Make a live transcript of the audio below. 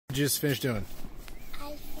Just finished doing.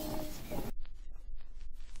 I finished.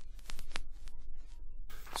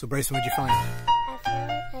 So Brayson, what'd you find?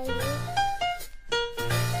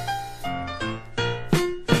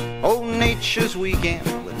 Oh, nature's weekend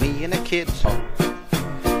with me and the kids.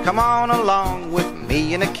 Come on along with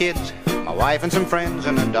me and the kids. My wife and some friends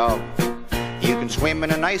and a dog. You can swim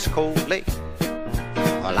in a nice cold lake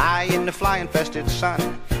or lie in the fly-infested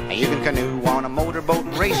sun. And you can canoe on a motorboat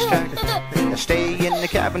racetrack or stay in the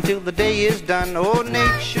cabin till the day is done. Oh,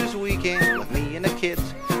 nature's weekend with me and the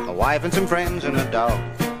kids. My wife and some friends and a dog.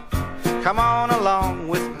 Come on along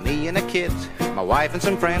with me and the kids. My wife and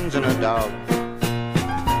some friends and a dog.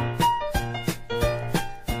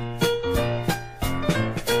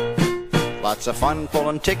 Lots of fun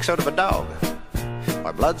pulling ticks out of a dog,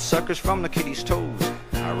 or bloodsuckers from the kitty's toes,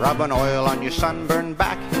 or rubbing oil on your sunburned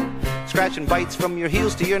back, scratching bites from your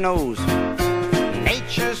heels to your nose.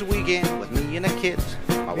 Nature's weekend with me and the kids,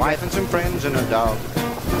 my wife and some friends and a dog.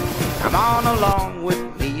 Come on along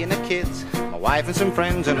with me and the kids, my wife and some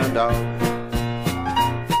friends and a dog.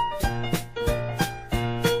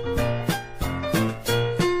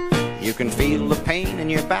 You can feel the pain in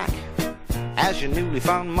your back as your newly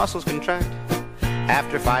found muscles contract.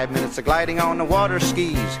 After 5 minutes of gliding on the water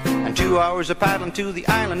skis and 2 hours of paddling to the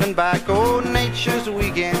island and back. Oh, nature's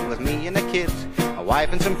weekend with me and the kids, my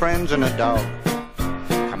wife and some friends and a dog.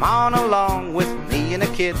 Come on along with me and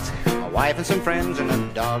the kids, my wife and some friends and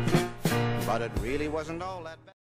a dog. But it really wasn't all that bad.